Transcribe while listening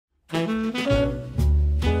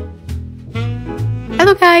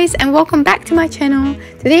guys, and welcome back to my channel.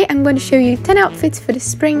 Today I'm going to show you 10 outfits for the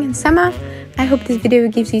spring and summer. I hope this video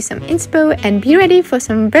gives you some inspo and be ready for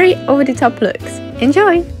some very over-the-top looks.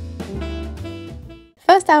 Enjoy!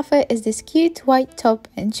 First outfit is this cute white top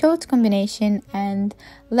and shorts combination, and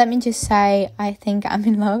let me just say, I think I'm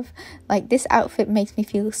in love. Like, this outfit makes me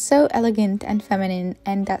feel so elegant and feminine,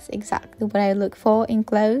 and that's exactly what I look for in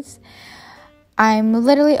clothes. I'm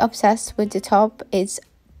literally obsessed with the top. It's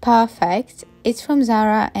perfect. It's from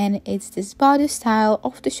Zara and it's this border style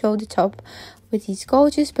off the shoulder top with these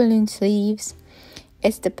gorgeous balloon sleeves.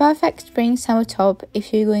 It's the perfect spring summer top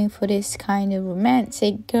if you're going for this kind of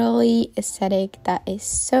romantic girly aesthetic that is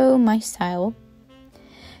so my style.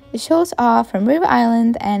 The shorts are from River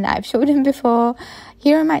Island and I've showed them before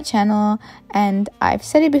here on my channel, and I've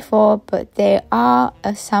said it before, but they are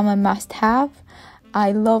a summer must-have.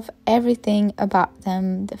 I love everything about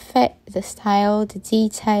them, the fit, the style, the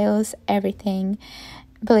details, everything.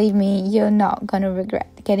 Believe me, you're not gonna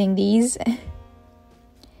regret getting these.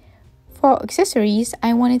 For accessories,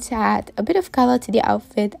 I wanted to add a bit of color to the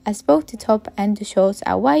outfit as both the top and the shorts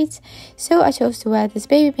are white, so I chose to wear this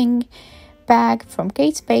baby pink bag from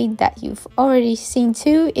Kate Spade that you've already seen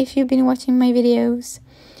too if you've been watching my videos.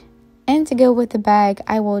 And to go with the bag,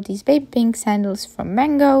 I wore these baby pink sandals from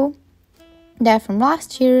Mango. They're from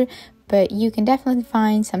last year, but you can definitely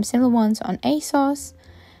find some similar ones on ASOS.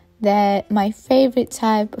 They're my favorite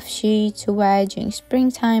type of shoe to wear during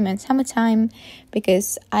springtime and summertime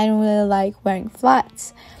because I don't really like wearing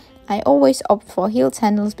flats. I always opt for heeled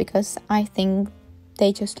sandals because I think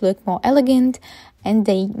they just look more elegant and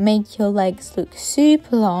they make your legs look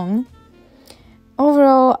super long.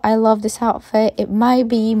 Overall, I love this outfit. It might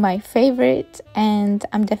be my favorite and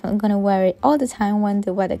I'm definitely gonna wear it all the time when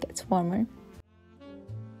the weather gets warmer.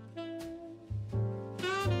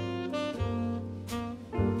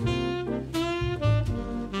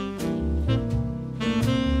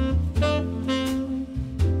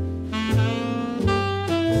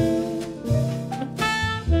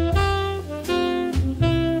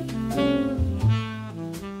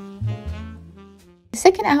 The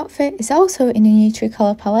second outfit is also in a neutral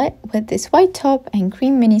color palette with this white top and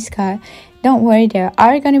cream mini skirt. Don't worry, there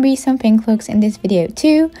are going to be some pink looks in this video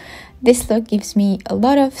too. This look gives me a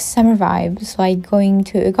lot of summer vibes, like going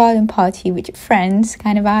to a garden party with your friends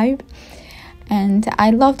kind of vibe. And I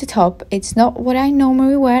love the top. It's not what I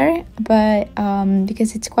normally wear, but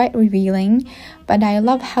because it's quite revealing, but I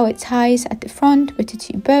love how it ties at the front with the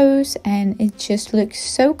two bows, and it just looks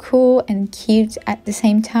so cool and cute at the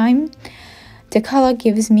same time. The color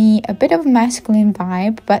gives me a bit of a masculine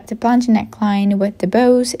vibe, but the plunger neckline with the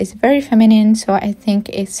bows is very feminine, so I think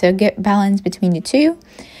it's a good balance between the two.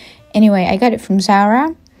 Anyway, I got it from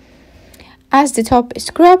Zara. As the top is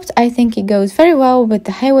cropped, I think it goes very well with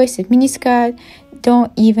the high-waisted miniskirt.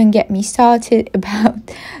 Don't even get me started about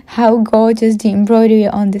how gorgeous the embroidery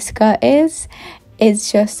on the skirt is. It's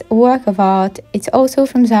just a work of art. It's also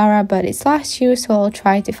from Zara, but it's last year, so I'll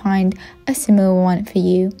try to find a similar one for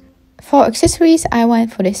you. For accessories, I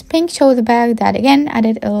went for this pink shoulder bag that again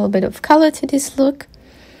added a little bit of color to this look.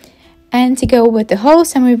 And to go with the whole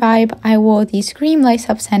summer vibe, I wore these cream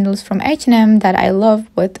lace-up sandals from H&M that I love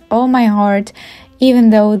with all my heart, even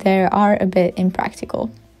though they are a bit impractical.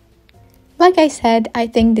 Like I said, I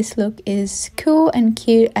think this look is cool and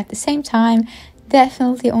cute at the same time,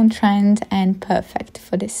 definitely on trend and perfect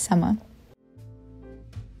for this summer.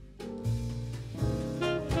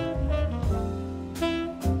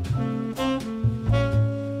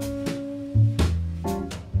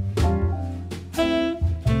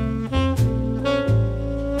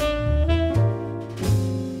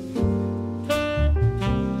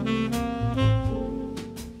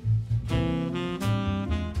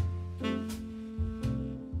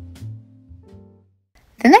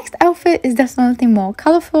 The next outfit is definitely more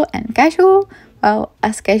colorful and casual, well,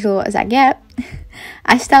 as casual as I get.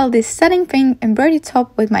 I styled this stunning pink embroidered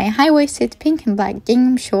top with my high-waisted pink and black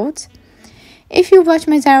gingham shorts. If you watch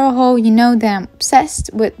my Zara haul, you know that I'm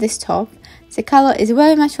obsessed with this top. The color is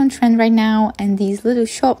very much on trend right now, and these little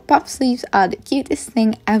short puff sleeves are the cutest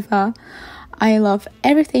thing ever. I love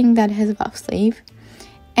everything that has a puff sleeve,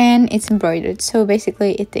 and it's embroidered, so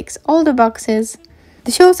basically it ticks all the boxes.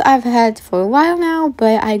 The shorts I've had for a while now,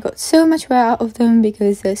 but I got so much wear out of them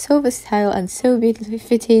because they're so versatile and so beautifully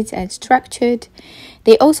fitted and structured.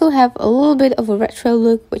 They also have a little bit of a retro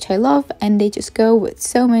look, which I love, and they just go with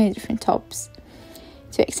so many different tops.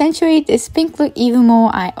 To accentuate this pink look even more,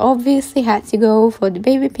 I obviously had to go for the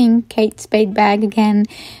baby pink Kate Spade bag again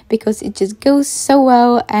because it just goes so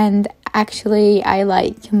well, and actually I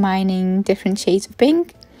like combining different shades of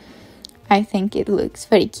pink. I think it looks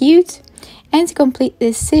very cute. And to complete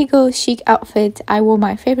this city girl chic outfit, I wore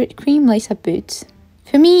my favorite cream lace-up boots.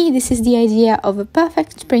 For me, this is the idea of a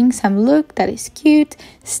perfect spring-summer look that is cute,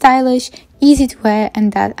 stylish, easy to wear,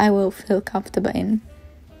 and that I will feel comfortable in.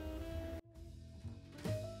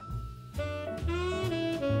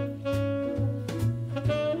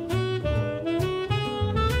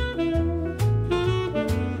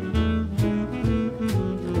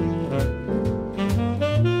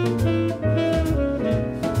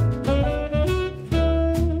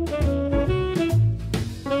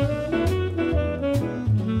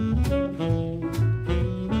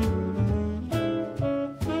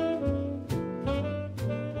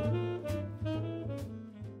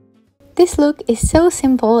 This look is so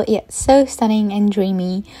simple yet so stunning and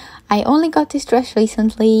dreamy. I only got this dress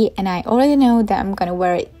recently and I already know that I'm gonna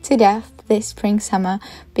wear it to death this spring-summer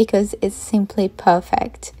because it's simply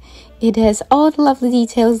perfect. It has all the lovely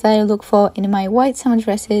details that I look for in my white summer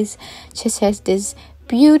dresses, such as this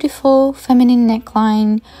beautiful feminine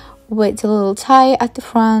neckline with the little tie at the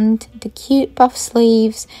front, the cute puff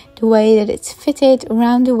sleeves, the way that it's fitted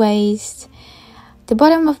around the waist. The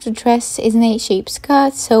bottom of the dress is an A-shaped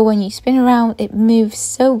skirt, so when you spin around, it moves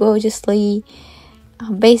so gorgeously.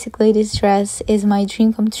 Basically, this dress is my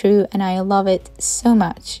dream come true and I love it so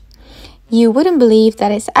much. You wouldn't believe that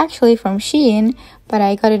it's actually from Shein, but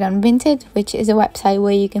I got it on Vinted, which is a website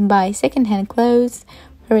where you can buy secondhand clothes,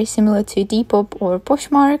 very similar to Depop or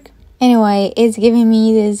Poshmark. Anyway, it's giving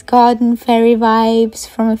me this garden fairy vibes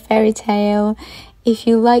from a fairy tale. If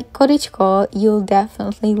you like cottagecore, you'll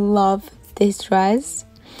definitely love this dress.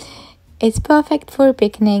 It's perfect for a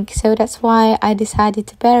picnic, so that's why I decided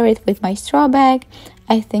to pair it with my straw bag.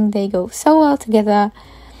 I think they go so well together.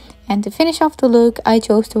 And to finish off the look, I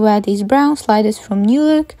chose to wear these brown sliders from New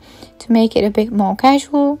Look to make it a bit more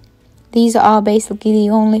casual. These are basically the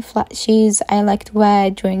only flat shoes I like to wear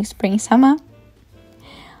during spring-summer.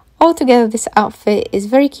 Altogether, this outfit is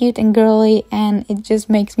very cute and girly, and it just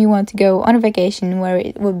makes me want to go on a vacation where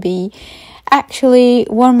it would be actually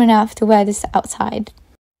warm enough to wear this outside.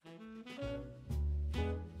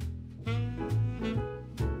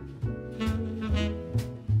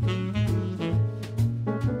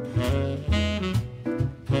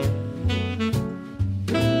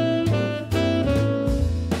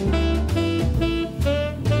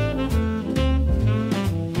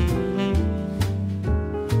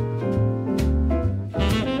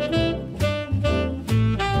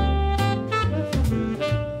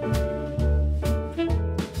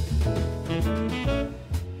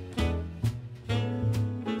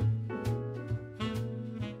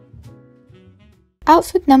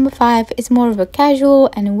 Outfit number 5 is more of a casual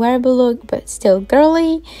and wearable look, but still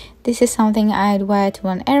girly. This is something I'd wear to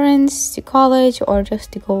run errands, to college, or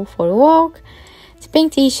just to go for a walk. It's a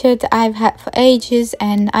pink t-shirt I've had for ages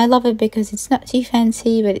and I love it because it's not too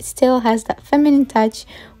fancy, but it still has that feminine touch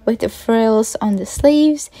with the frills on the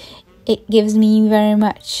sleeves. It gives me very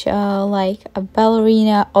much like a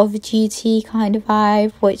ballerina off-duty kind of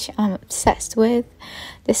vibe, which I'm obsessed with.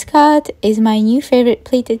 The skirt is my new favorite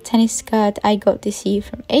pleated tennis skirt I got this year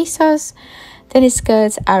from ASOS. Tennis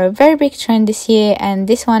skirts are a very big trend this year and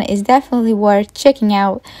this one is definitely worth checking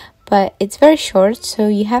out, but it's very short, so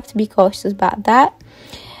you have to be cautious about that.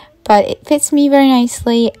 But it fits me very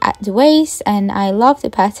nicely at the waist and I love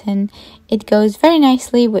the pattern. It goes very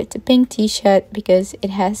nicely with the pink t-shirt because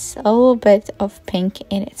it has a little bit of pink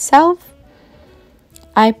in itself.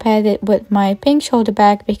 I paired it with my pink shoulder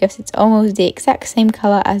bag because it's almost the exact same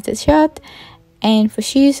color as the shirt. And for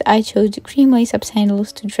shoes, I chose the cream lace-up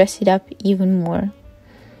sandals to dress it up even more.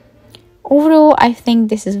 Overall, I think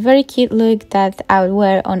this is a very cute look that I would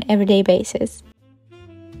wear on an everyday basis.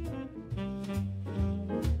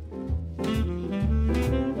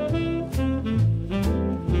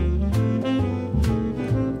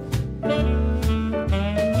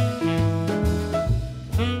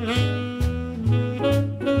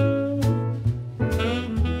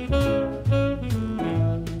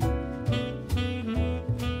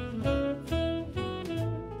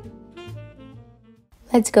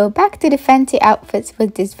 Let's go back to the fancy outfits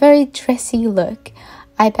with this very dressy look.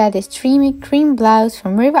 I paired this dreamy cream blouse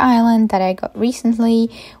from River Island that I got recently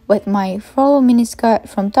with my floral miniskirt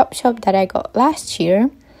from Topshop that I got last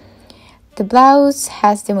year. The blouse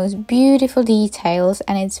has the most beautiful details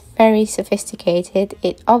and it's very sophisticated.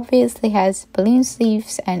 It obviously has balloon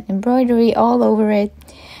sleeves and embroidery all over it.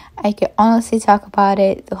 I could honestly talk about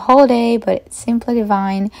it the whole day, but it's simply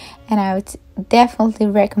divine and I would definitely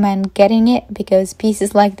recommend getting it because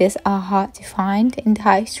pieces like this are hard to find in the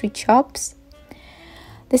high street shops.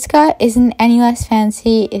 The skirt isn't any less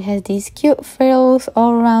fancy. It has these cute frills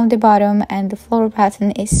all around the bottom and the floral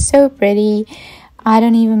pattern is so pretty. I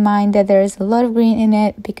don't even mind that there is a lot of green in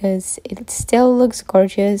it because it still looks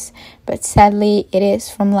gorgeous, but sadly it is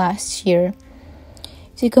from last year.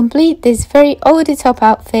 To complete this very over-the-top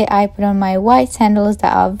outfit, I put on my white sandals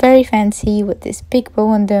that are very fancy with this big bow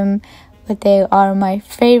on them, but they are my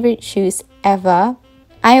favorite shoes ever.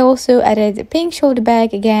 I also added a pink shoulder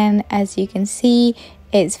bag again. As you can see,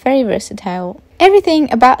 it's very versatile.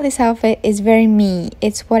 Everything about this outfit is very me.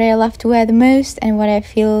 It's what I love to wear the most and what I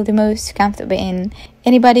feel the most comfortable in.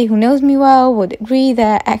 Anybody who knows me well would agree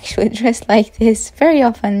that I actually dress like this very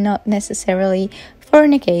often, not necessarily for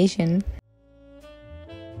an occasion.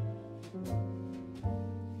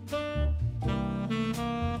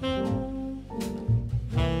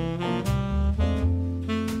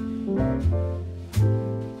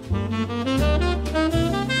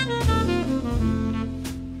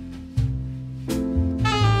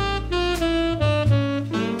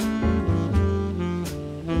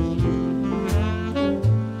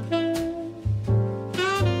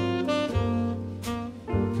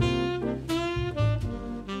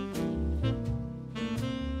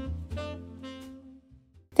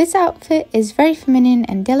 This outfit is very feminine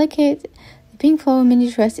and delicate. The pink flower mini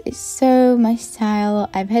dress is so my style.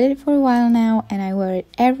 I've had it for a while now and I wear it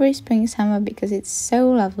every spring summer because it's so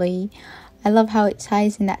lovely. I love how it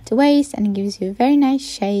ties in at the waist and it gives you a very nice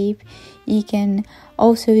shape. You can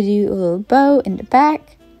also do a little bow in the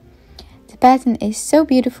back. The pattern is so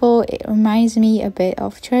beautiful. It reminds me a bit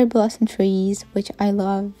of cherry blossom trees, which I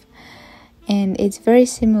love. And it's very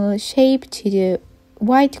similar shape to the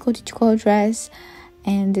white cottagecore dress.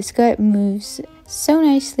 And the skirt moves so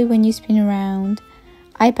nicely when you spin around.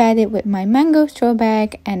 I paired it with my mango straw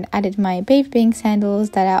bag and added my baby pink sandals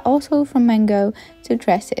that are also from Mango to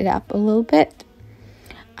dress it up a little bit.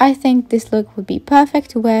 I think this look would be perfect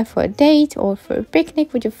to wear for a date or for a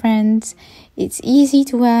picnic with your friends. It's easy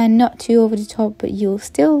to wear, not too over the top, but you'll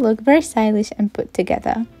still look very stylish and put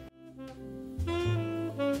together.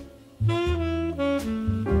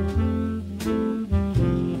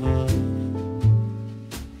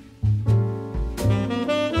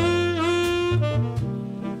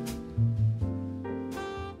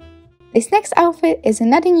 This next outfit is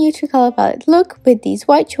another neutral color palette look with these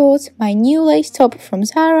white shorts, my new lace top from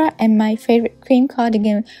Zara and my favorite cream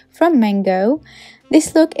cardigan from Mango.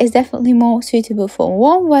 This look is definitely more suitable for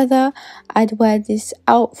warm weather. I'd wear this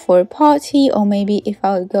out for a party or maybe if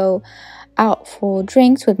I would go out for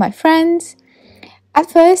drinks with my friends.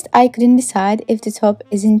 At first, I couldn't decide if the top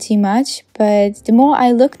isn't too much, but the more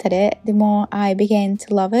I looked at it, the more I began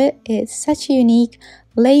to love it. It's such a unique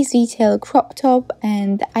lace detail crop top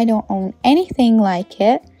and I don't own anything like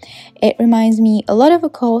it. It reminds me a lot of a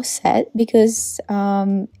corset because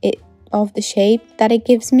of the shape that it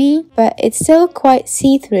gives me, but it's still quite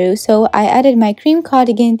see-through, so I added my cream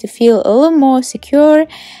cardigan to feel a little more secure.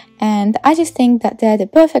 And I just think that they're the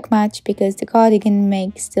perfect match because the cardigan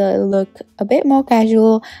makes the look a bit more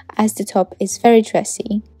casual as the top is very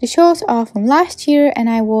dressy. The shorts are from last year and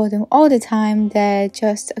I wore them all the time. They're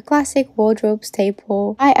just a classic wardrobe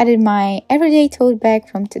staple. I added my everyday tote bag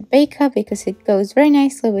from Ted Baker because it goes very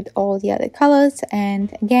nicely with all the other colors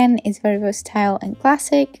and again it's very versatile and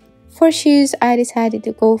classic. For shoes, I decided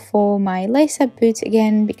to go for my lace-up boots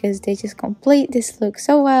again because they just complete this look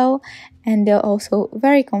so well and they're also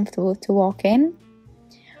very comfortable to walk in.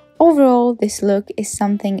 Overall, this look is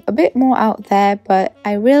something a bit more out there, but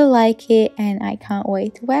I really like it and I can't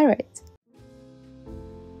wait to wear it.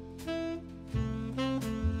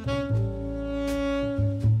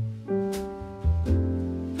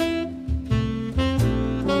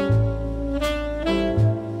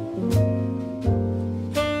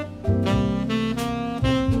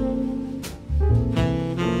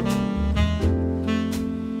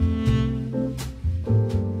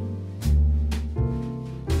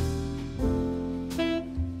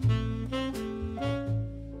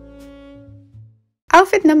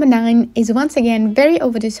 Outfit number 9 is once again very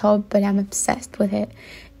over the top, but I'm obsessed with it.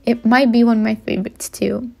 It might be one of my favorites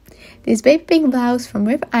too. This baby pink blouse from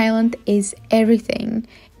River Island is everything.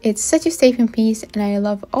 It's such a statement piece and I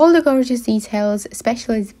love all the gorgeous details,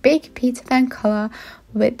 especially this big Peter Pan color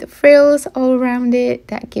with the frills all around it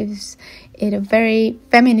that gives it a very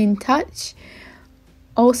feminine touch.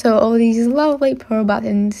 Also all these lovely pearl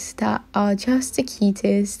buttons that are just the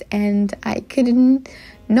cutest, and I couldn't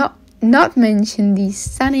not mention these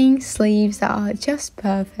stunning sleeves that are just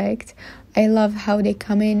perfect. I love how they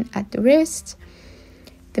come in at the wrist.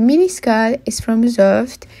 The mini skirt is from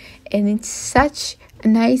Reserved and it's such a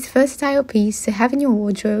nice versatile piece to have in your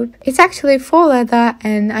wardrobe. It's actually faux leather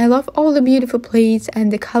and I love all the beautiful pleats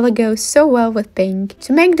and the color goes so well with pink.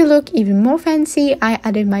 To make the look even more fancy, I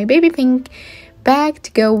added my baby pink bag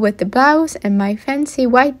to go with the blouse and my fancy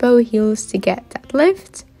white bow heels to get that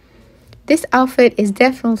lift. This outfit is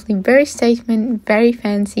definitely very statement, very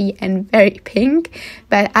fancy and very pink,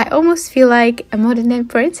 but I almost feel like a modern day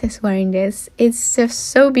princess wearing this. It's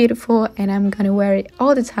just so beautiful and I'm gonna wear it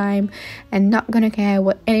all the time and not gonna care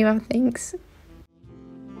what anyone thinks.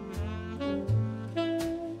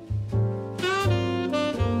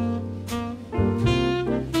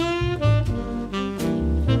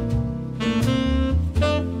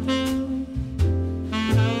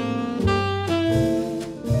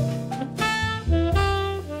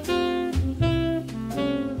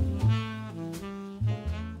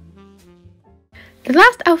 The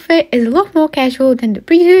last outfit is a lot more casual than the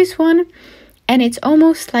previous one and it's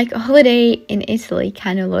almost like a holiday in Italy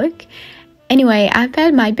kind of look. Anyway, I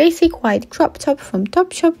paired my basic white crop top from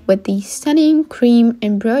Topshop with these stunning cream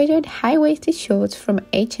embroidered high-waisted shorts from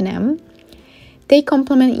H&M. They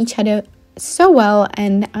complement each other so well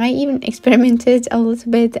and I even experimented a little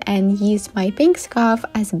bit and used my pink scarf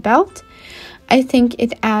as a belt. I think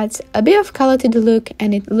it adds a bit of color to the look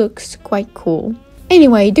and it looks quite cool.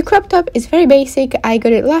 Anyway, the crop top is very basic. I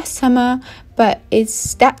got it last summer, but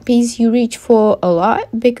it's that piece you reach for a lot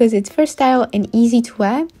because it's versatile and easy to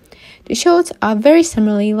wear. The shorts are very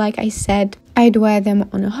similarly, like I said. I'd wear them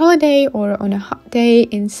on a holiday or on a hot day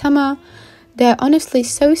in summer. They're honestly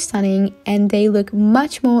so stunning and they look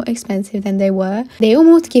much more expensive than they were. They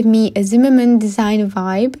almost give me a Zimmermann designer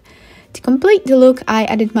vibe. To complete the look, I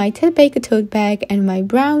added my Ted Baker tote bag and my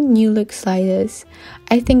brown New Look sliders.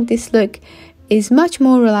 I think this look is much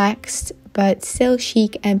more relaxed but still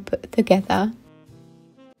chic and put together.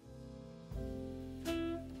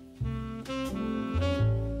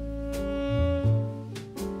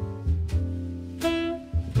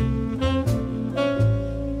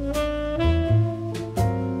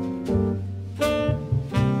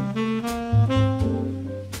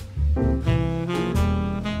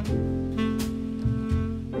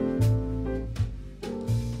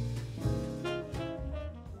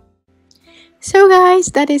 So guys,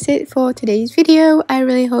 that is it for today's video. I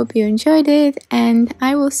really hope you enjoyed it and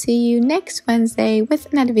I will see you next Wednesday with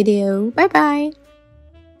another video. Bye bye!